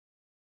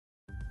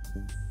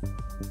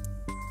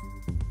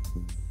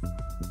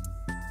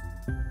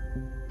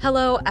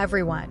Hello,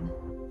 everyone.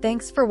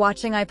 Thanks for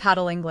watching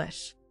iPaddle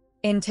English.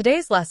 In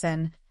today's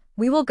lesson,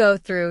 we will go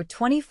through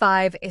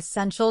 25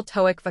 essential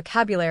TOEIC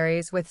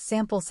vocabularies with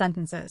sample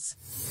sentences.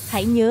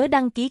 Hãy nhớ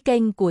đăng ký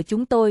kênh của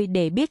chúng tôi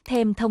để biết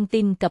thêm thông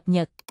tin cập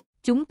nhật.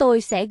 Chúng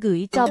tôi sẽ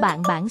gửi cho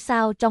bạn bản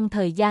sao trong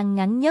thời gian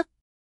ngắn nhất.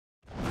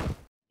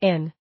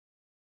 In.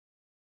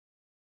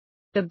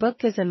 The book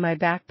is in my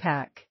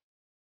backpack.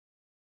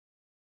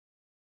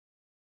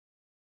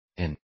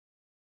 In.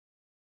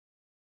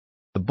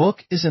 The book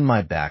is in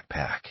my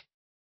backpack.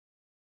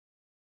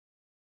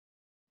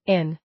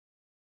 In.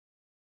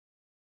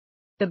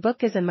 The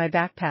book is in my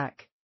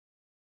backpack.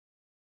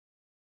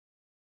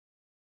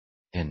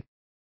 In.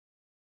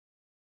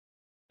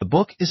 The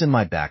book is in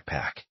my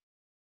backpack.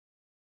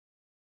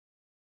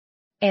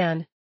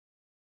 An.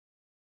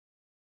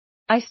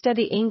 I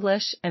study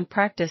English and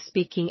practice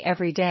speaking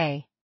every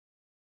day.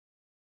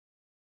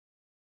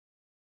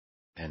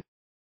 And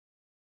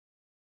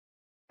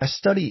I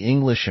study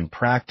English and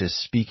practice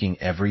speaking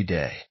every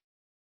day.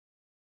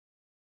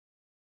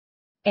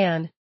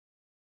 An.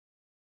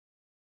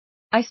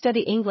 I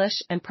study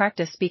English and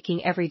practice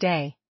speaking every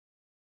day.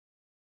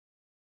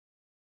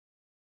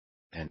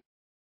 And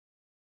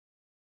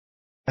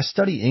I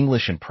study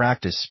English and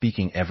practice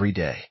speaking every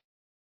day.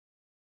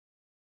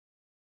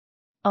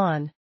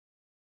 On.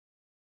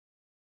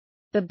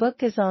 The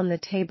book is on the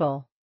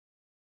table.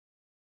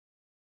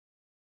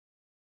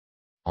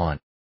 On.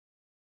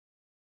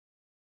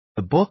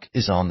 The book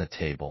is on the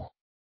table.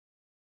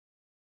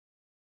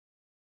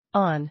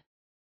 On.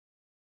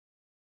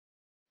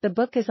 The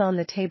book is on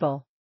the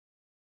table.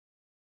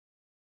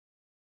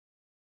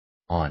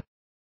 On.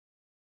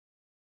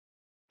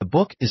 The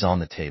book is on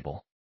the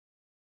table.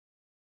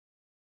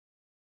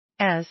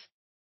 As.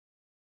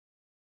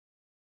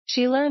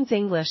 She learns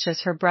English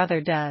as her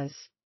brother does.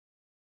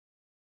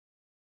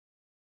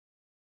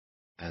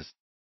 As.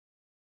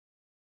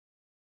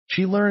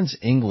 She learns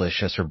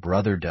English as her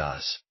brother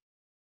does.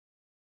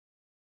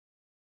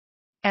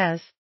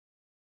 As.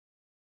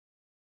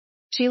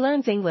 She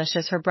learns English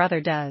as her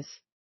brother does.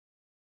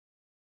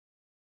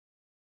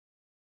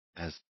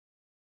 As.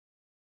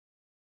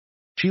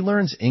 She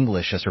learns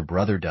English as her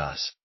brother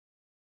does.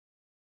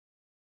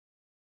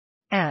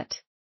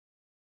 At.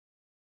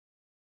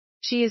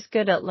 She is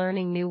good at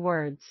learning new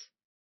words.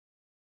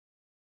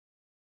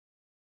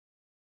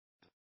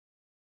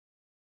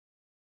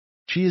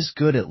 She is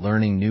good at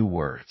learning new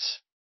words.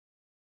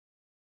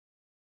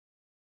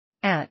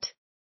 At.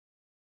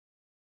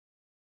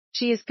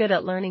 She is good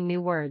at learning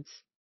new words.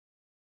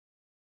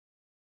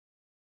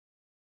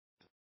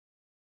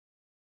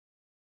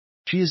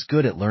 She is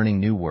good at learning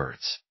new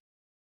words.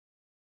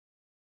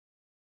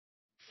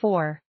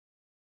 For.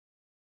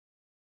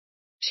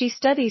 She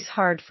studies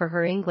hard for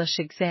her English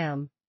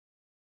exam.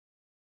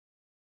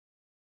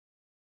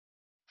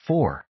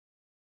 For.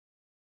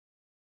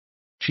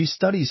 She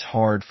studies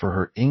hard for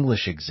her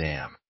English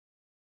exam.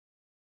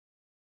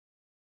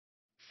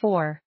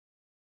 For.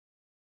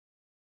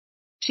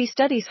 She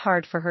studies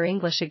hard for her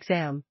English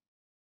exam.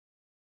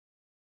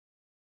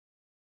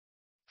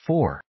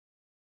 For.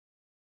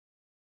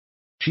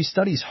 She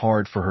studies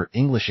hard for her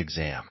English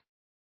exam.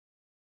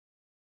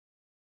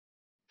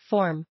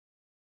 Form.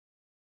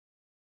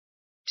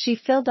 She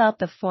filled out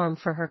the form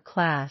for her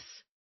class.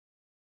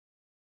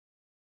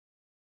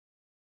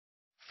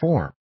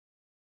 Form.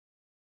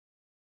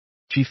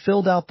 She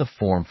filled out the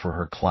form for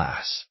her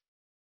class.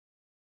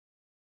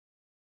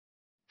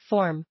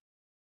 Form.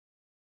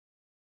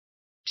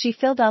 She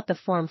filled out the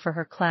form for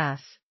her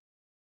class.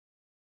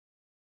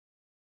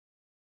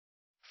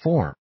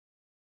 Form.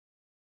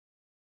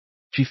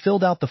 She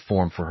filled out the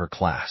form for her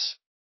class.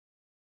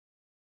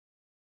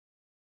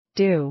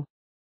 Due.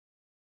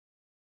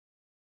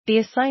 The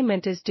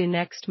assignment is due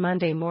next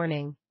Monday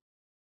morning.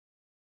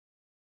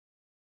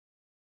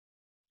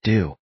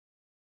 Due.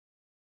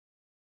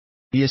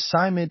 The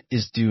assignment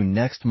is due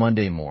next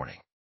Monday morning.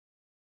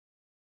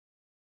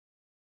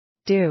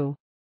 Due.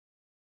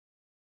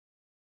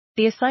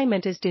 The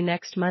assignment is due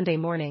next Monday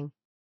morning.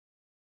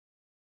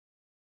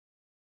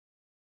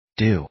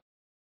 Due.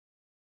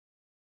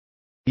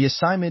 The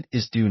assignment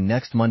is due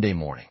next Monday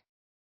morning.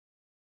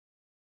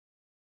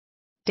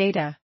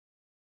 Data.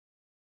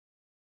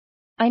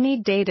 I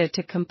need data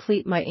to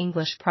complete my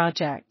English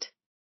project.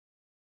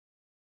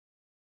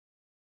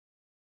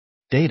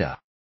 Data.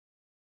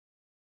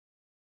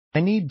 I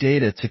need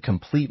data to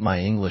complete my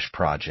English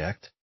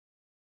project.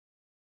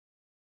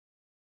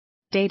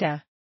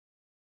 Data.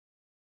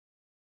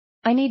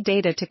 I need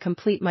data to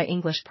complete my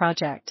English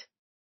project.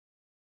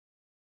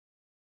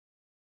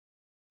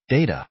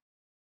 Data.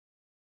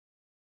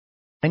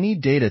 I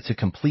need data to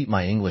complete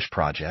my English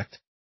project.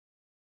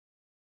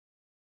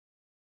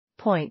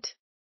 Point.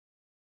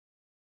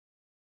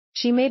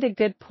 She made a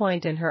good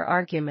point in her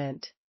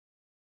argument.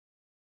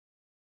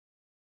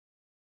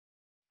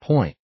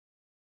 Point.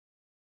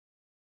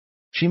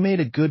 She made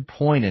a good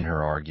point in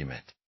her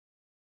argument.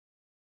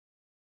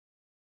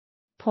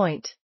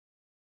 Point.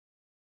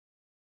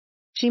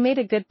 She made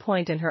a good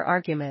point in her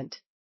argument.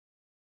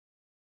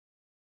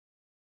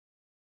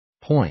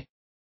 Point.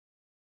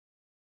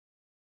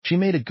 She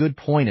made a good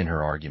point in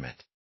her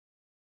argument.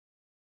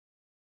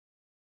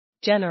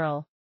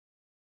 General.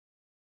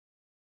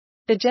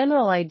 The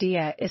general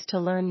idea is to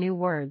learn new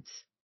words.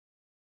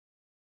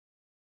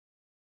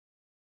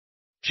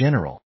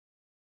 General.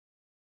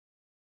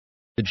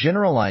 The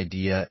general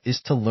idea is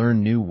to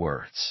learn new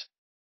words.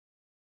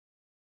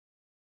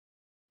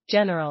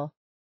 General.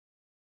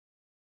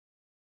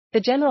 The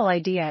general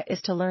idea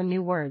is to learn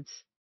new words.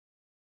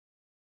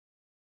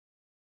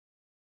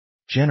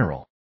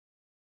 General.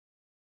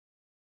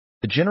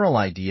 The general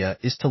idea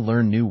is to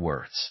learn new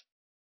words.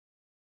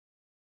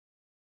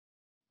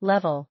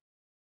 Level.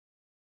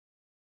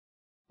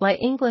 My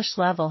English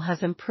level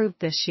has improved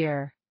this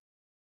year.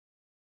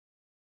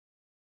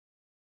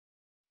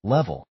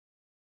 Level.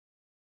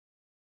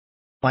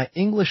 My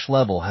English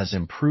level has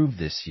improved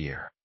this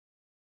year.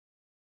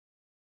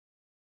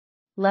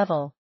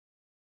 Level.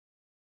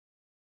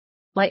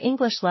 My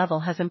English level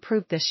has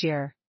improved this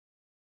year.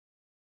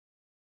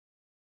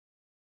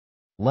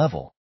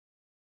 Level.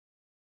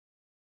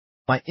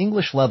 My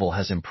English level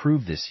has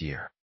improved this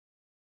year.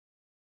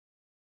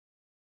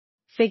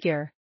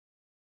 Figure.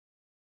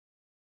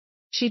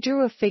 She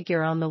drew a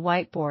figure on the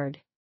whiteboard.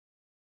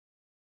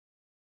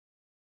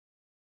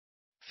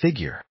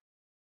 Figure.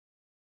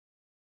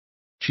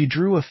 She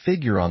drew a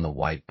figure on the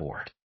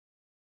whiteboard.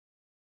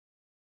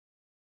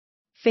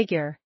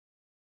 Figure.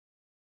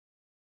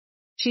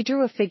 She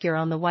drew a figure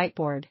on the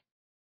whiteboard.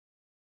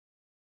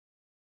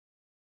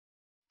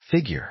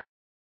 Figure.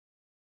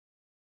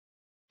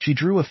 She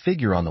drew a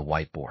figure on the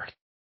whiteboard.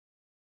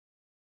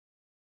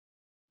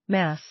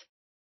 Mass.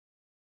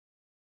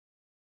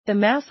 The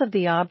mass of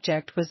the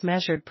object was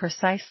measured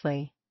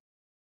precisely.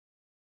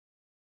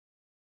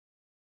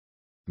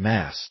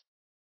 Mass.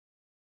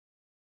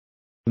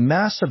 The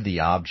mass of the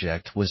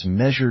object was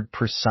measured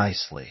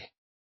precisely.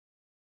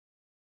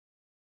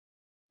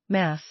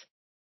 Mass.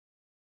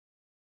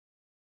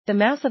 The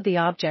mass of the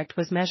object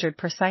was measured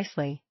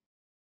precisely.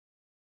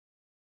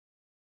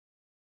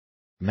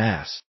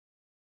 Mass.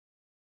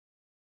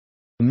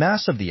 The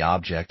mass of the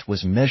object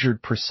was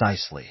measured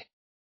precisely.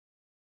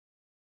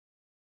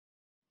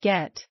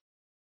 Get.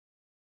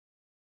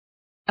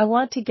 I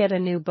want to get a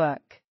new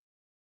book.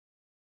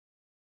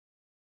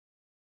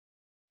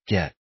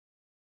 Get.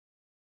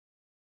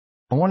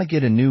 I want to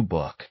get a new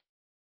book.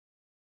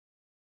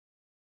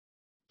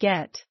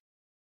 Get.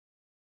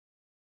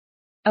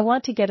 I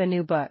want to get a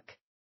new book.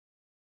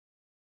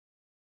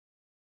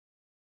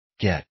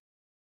 Get.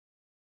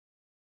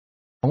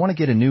 I want to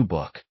get a new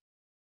book.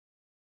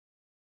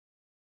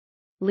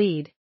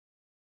 Lead.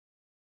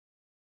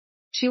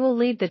 She will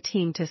lead the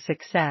team to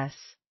success.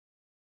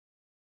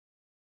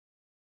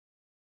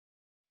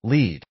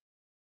 Lead.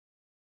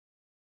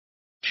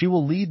 She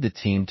will lead the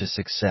team to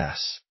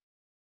success.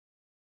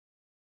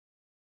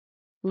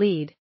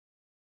 Lead.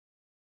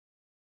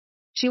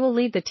 She will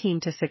lead the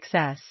team to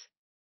success.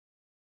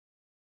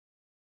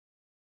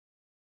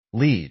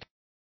 Lead.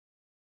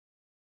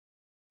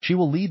 She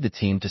will lead the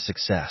team to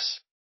success.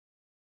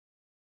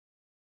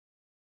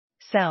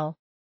 Cell.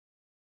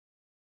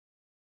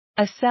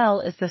 A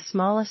cell is the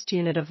smallest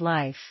unit of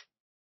life.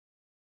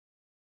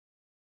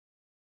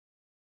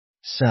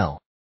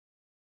 Cell.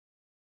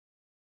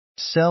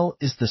 Cell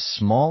is the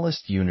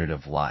smallest unit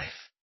of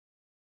life.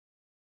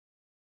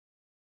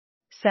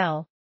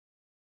 Cell.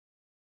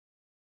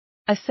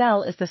 A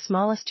cell is the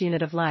smallest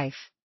unit of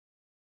life.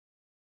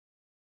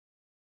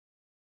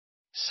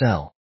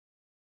 Cell.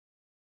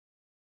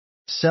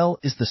 Cell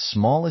is the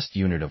smallest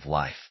unit of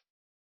life.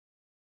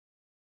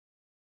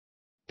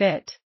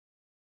 Bit.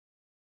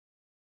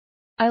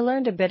 I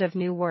learned a bit of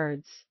new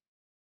words.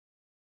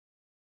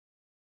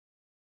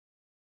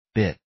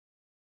 Bit.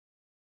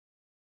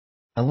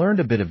 I learned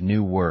a bit of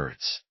new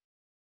words.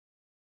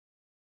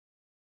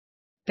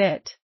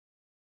 Bit.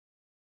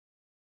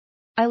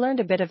 I learned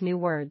a bit of new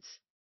words.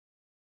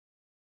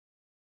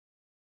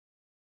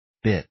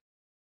 Bit.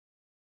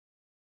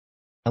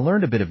 I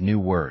learned a bit of new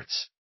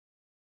words.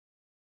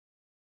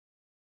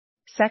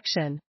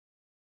 Section.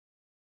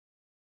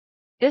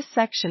 This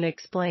section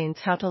explains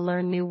how to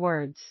learn new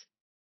words.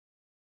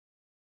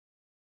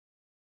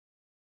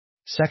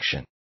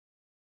 Section.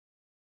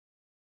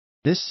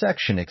 This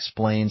section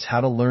explains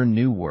how to learn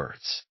new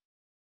words.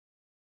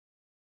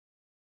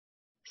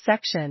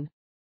 Section.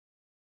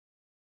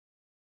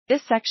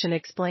 This section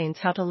explains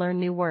how to learn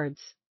new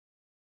words.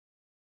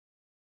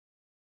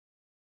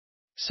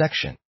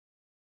 Section.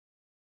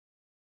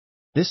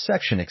 This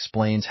section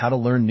explains how to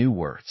learn new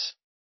words.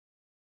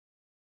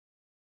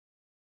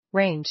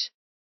 Range.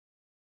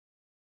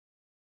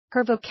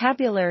 Her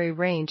vocabulary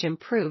range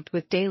improved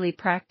with daily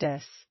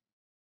practice.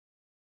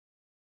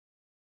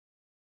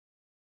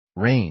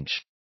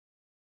 Range.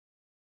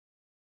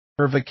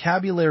 Her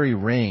vocabulary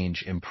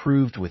range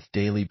improved with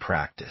daily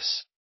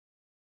practice.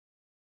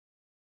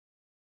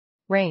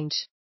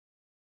 Range.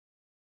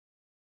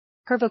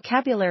 Her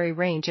vocabulary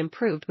range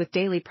improved with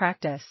daily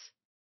practice.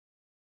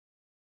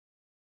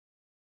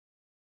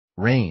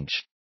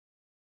 Range.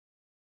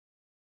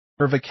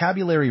 Her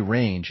vocabulary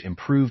range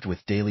improved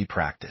with daily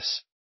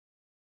practice.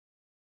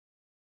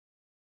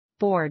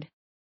 Board.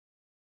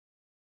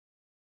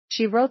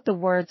 She wrote the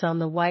words on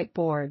the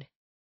whiteboard.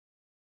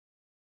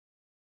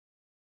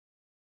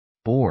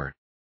 Board.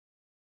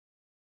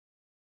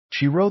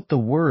 She wrote the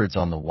words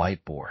on the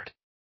whiteboard.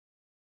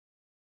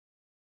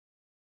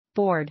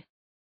 Board.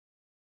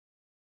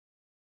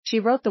 She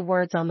wrote the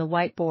words on the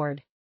whiteboard.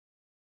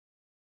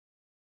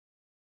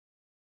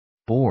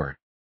 Board.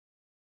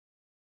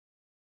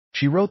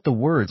 She wrote the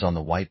words on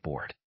the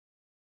whiteboard.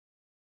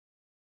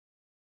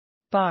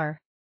 Bar.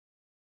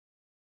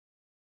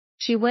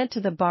 She went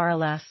to the bar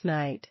last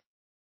night.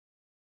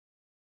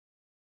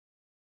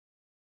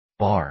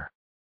 Bar.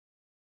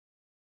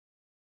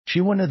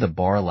 She went to the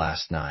bar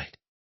last night.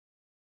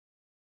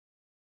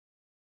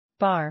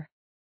 Bar.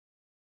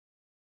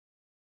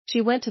 She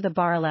went to the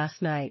bar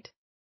last night.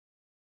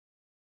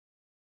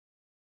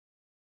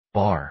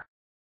 Bar.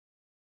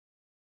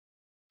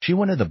 She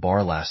went to the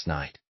bar last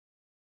night.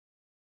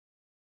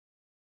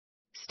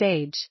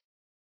 Stage.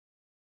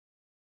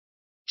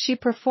 She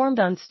performed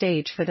on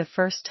stage for the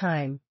first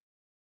time.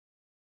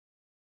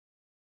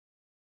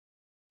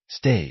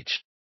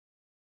 Stage.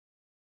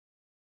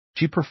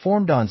 She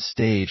performed on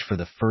stage for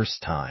the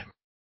first time.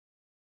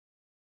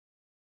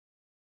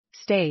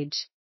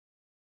 Stage.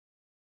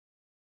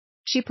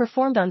 She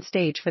performed on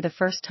stage for the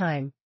first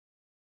time.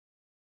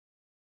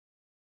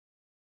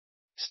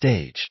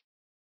 Stage.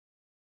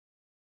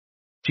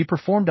 She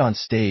performed on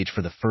stage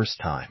for the first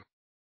time.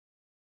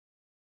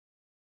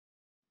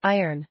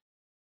 Iron.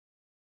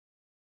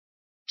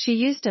 She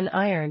used an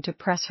iron to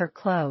press her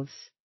clothes.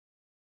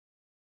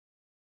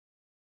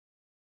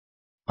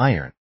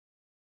 Iron.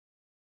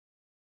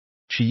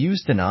 She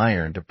used an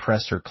iron to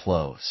press her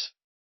clothes.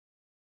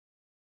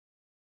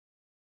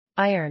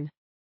 Iron.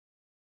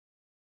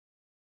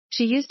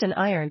 She used an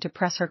iron to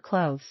press her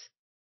clothes.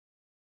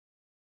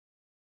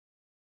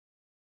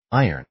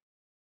 Iron.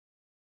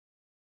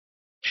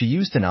 She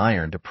used an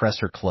iron to press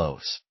her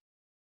clothes.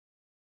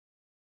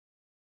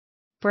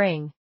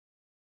 Bring.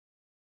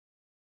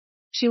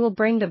 She will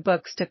bring the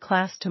books to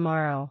class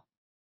tomorrow.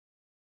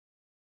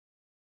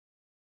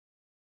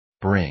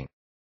 Bring.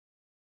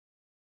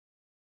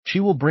 She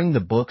will bring the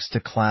books to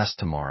class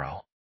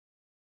tomorrow.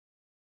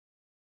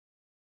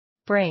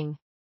 Bring.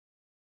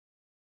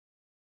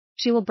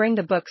 She will bring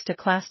the books to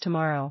class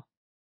tomorrow.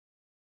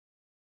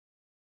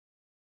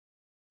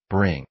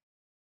 Bring.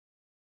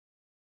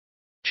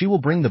 She will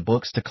bring the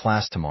books to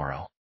class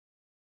tomorrow.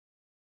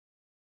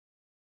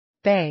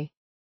 Bay.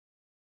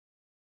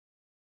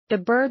 The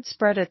bird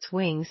spread its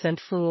wings and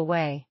flew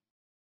away.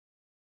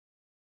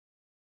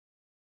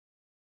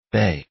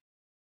 Bay.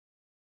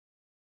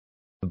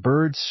 The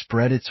bird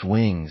spread its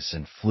wings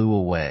and flew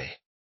away.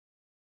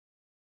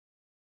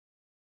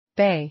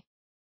 Bay.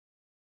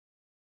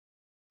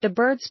 The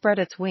bird spread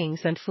its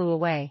wings and flew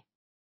away.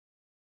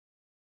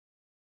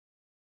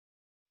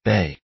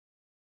 Bay.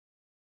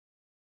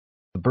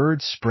 The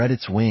bird spread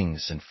its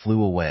wings and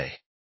flew away.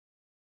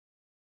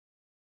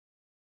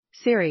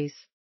 Series.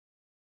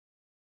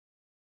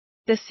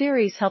 The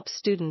series helps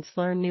students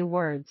learn new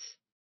words.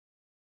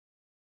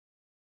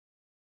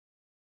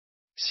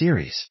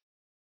 Series.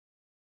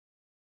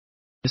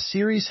 The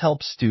series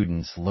helps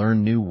students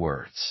learn new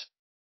words.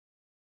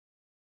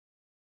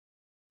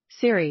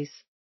 Series.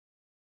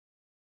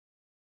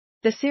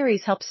 The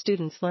series helps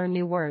students learn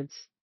new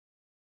words.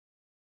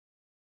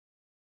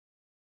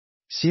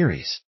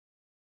 Series.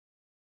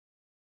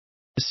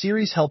 The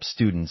series helps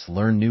students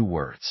learn new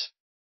words.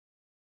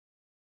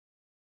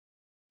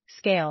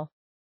 Scale.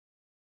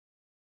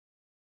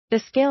 The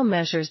scale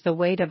measures the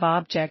weight of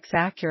objects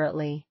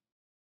accurately.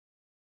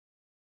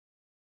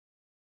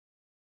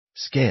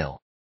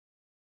 Scale.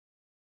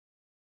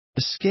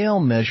 The scale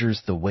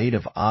measures the weight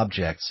of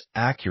objects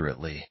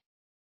accurately.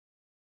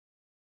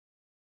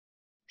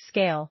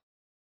 Scale.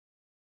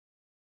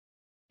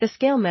 The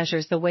scale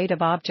measures the weight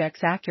of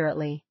objects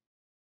accurately.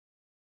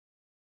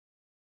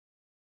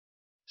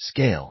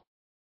 Scale.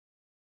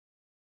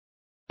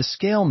 The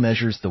scale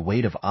measures the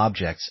weight of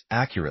objects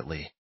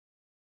accurately.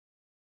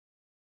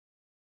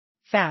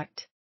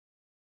 Fact.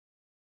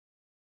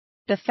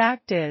 The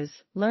fact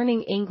is,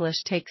 learning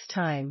English takes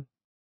time.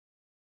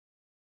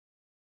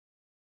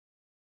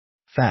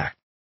 Fact.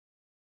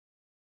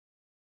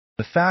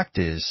 The fact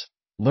is,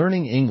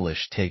 learning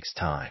English takes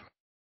time.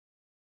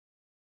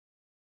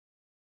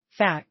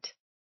 Fact.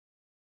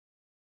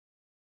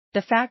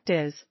 The fact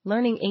is,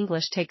 learning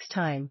English takes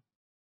time.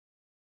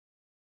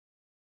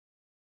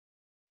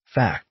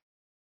 Fact.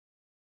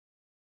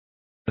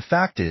 The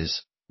fact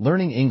is,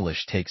 learning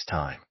English takes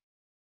time.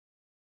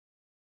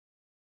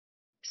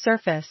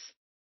 Surface.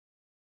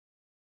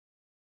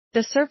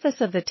 The surface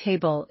of the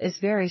table is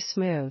very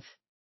smooth.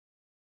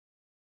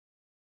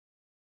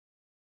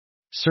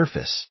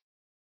 Surface.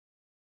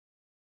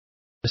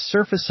 The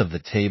surface of the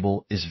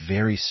table is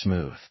very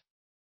smooth.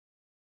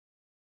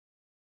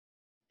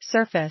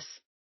 Surface.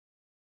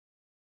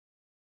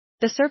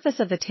 The surface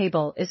of the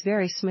table is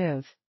very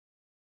smooth.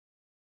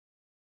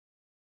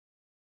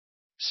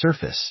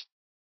 Surface.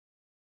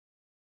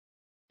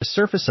 The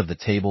surface of the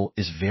table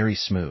is very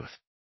smooth.